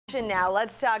Now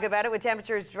let's talk about it. With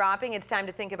temperatures dropping, it's time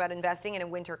to think about investing in a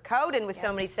winter coat, and with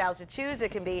so many styles to choose, it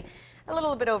can be a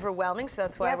little bit overwhelming. So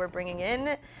that's why we're bringing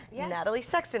in Natalie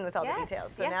Sexton with all the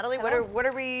details. So Natalie, what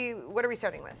are we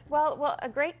starting with? Well, a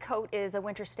great coat is a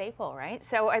winter staple, right?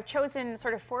 So I've chosen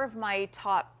sort of 4 of my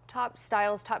top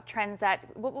styles, top trends that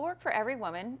will work for every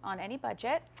woman on any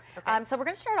budget. Okay. So we're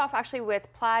going to start off actually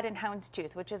with plaid and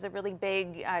houndstooth, which is a really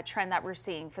big trend that we're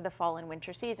seeing for the fall and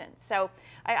winter season. So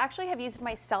I actually have used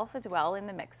myself as well in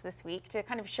the mix this week to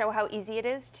kind of show how easy it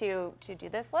is to do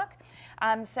this look.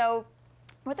 So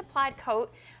with a plaid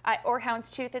coat or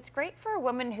houndstooth, it's great for a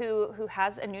woman who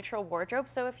has a neutral wardrobe.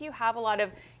 So if you have a lot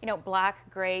of, black,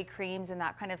 gray, creams and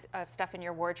that kind of stuff in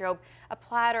your wardrobe, a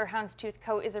plaid or houndstooth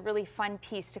coat is a really fun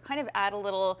piece to kind of add a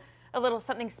little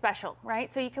something special,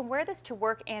 right? So you can wear this to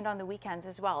work and on the weekends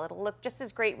as well. It'll look just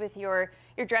as great with your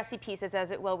dressy pieces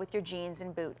as it will with your jeans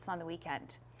and boots on the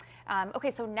weekend.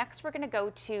 Okay, so next we're going to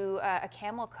go to a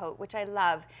camel coat, which I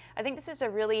love. I think this is a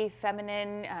really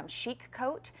feminine, chic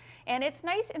coat, and it's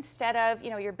nice instead of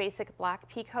your basic black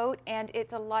pea coat, and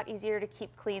it's a lot easier to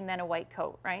keep clean than a white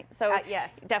coat, right? So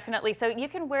yes, definitely. So you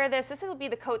can wear this. This will be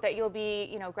the coat that you'll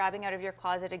be grabbing out of your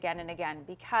closet again and again,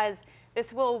 because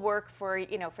this will work for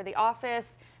for the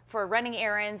office, for running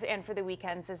errands, and for the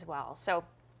weekends as well. So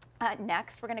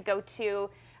next we're going to go to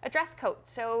a dress coat.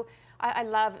 So I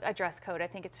love a dress coat. I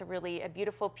think it's a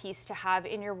beautiful piece to have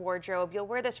in your wardrobe. You'll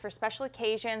wear this for special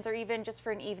occasions or even just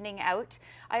for an evening out.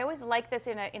 I always like this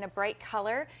in a bright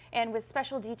color and with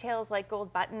special details like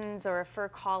gold buttons or a fur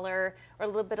collar or a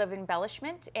little bit of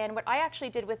embellishment. And what I actually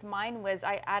did with mine was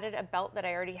I added a belt that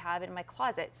I already have in my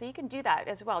closet. So you can do that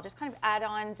as well, just kind of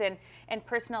add-ons and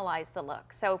personalize the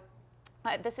look. So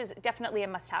this is definitely a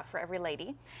must-have for every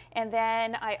lady. And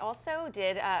then I also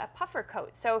did a puffer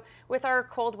coat. So with our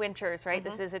cold winters, right,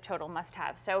 this is a total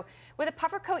must-have. So with a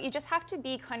puffer coat, you just have to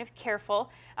be kind of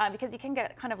careful because you can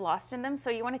get kind of lost in them.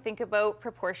 So you want to think about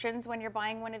proportions when you're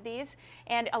buying one of these.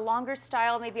 And a longer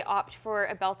style, maybe opt for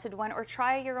a belted one or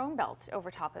try your own belt over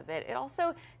top of it. It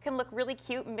also can look really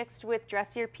cute mixed with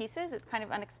dressier pieces. It's kind of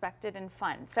unexpected and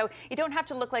fun. So you don't have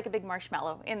to look like a big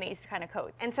marshmallow in these kind of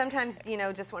coats. And sometimes,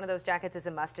 just one of those jackets is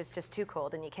a must. It's just too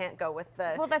cold and you can't go with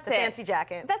the fancy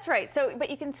jacket. That's right. So, but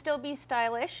you can still be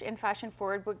stylish and fashion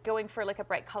forward, but going for like a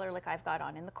bright color like I've got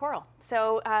on in the coral.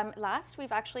 So last we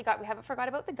haven't forgot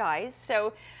about the guys.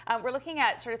 So we're looking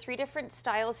at sort of 3 different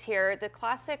styles here. The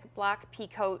classic black pea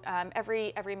coat,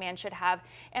 every man should have.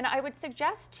 And I would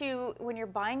suggest when you're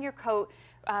buying your coat,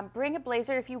 bring a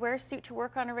blazer. If you wear a suit to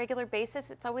work on a regular basis,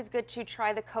 it's always good to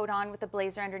try the coat on with a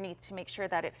blazer underneath to make sure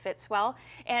that it fits well.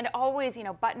 And always,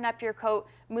 button up your coat,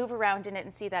 move around in it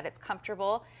and see that it's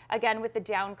comfortable. Again, with the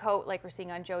down coat, like we're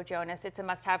seeing on Joe Jonas, it's a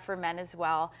must-have for men as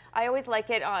well. I always like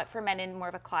it for men in more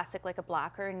of a classic, like a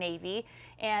black or a navy.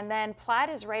 And then plaid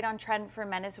is right on trend for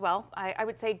men as well. I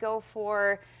would say go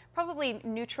for probably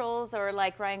neutrals, or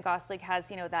like Ryan Gosling has,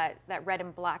 that red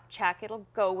and black check. It'll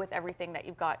go with everything that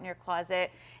you've got in your closet,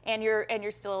 and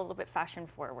you're still a little bit fashion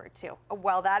forward too.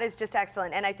 Well, that is just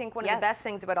excellent. And I think one of the best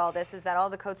things about all this is that all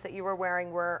the coats that you were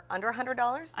wearing were under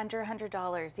 $100? Under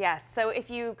 $100, yes. So if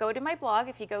you go to my blog,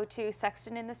 if you go to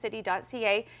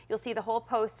sextoninthecity.ca, you'll see the whole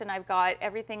post, and I've got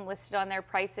everything listed on there,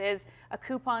 prices, a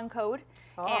coupon code,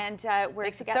 and where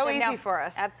makes to it get so them easy now. for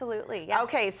us. Absolutely, yes.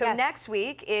 Okay, so next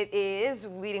week it is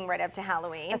leading right up to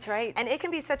Halloween. That's right. And it can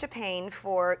be such a pain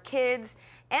for kids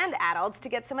and adults to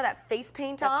get some of that face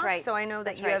paint off. Right. So I know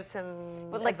that you have some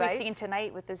like advice. we've seen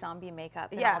tonight with the zombie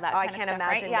makeup and all that I kind can't of stuff,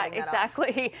 imagine right? getting that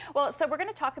exactly. Well, so we're going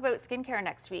to talk about skincare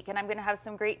next week, and I'm going to have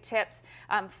some great tips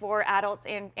for adults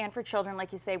and for children,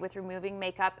 like you say, with removing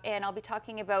makeup. And I'll be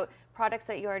talking about products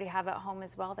that you already have at home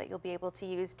as well that you'll be able to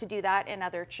use to do that, and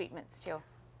other treatments too.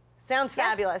 Sounds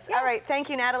fabulous. All right, thank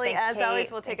you, Natalie. Thanks, As Kate.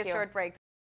 always, we'll take a short break.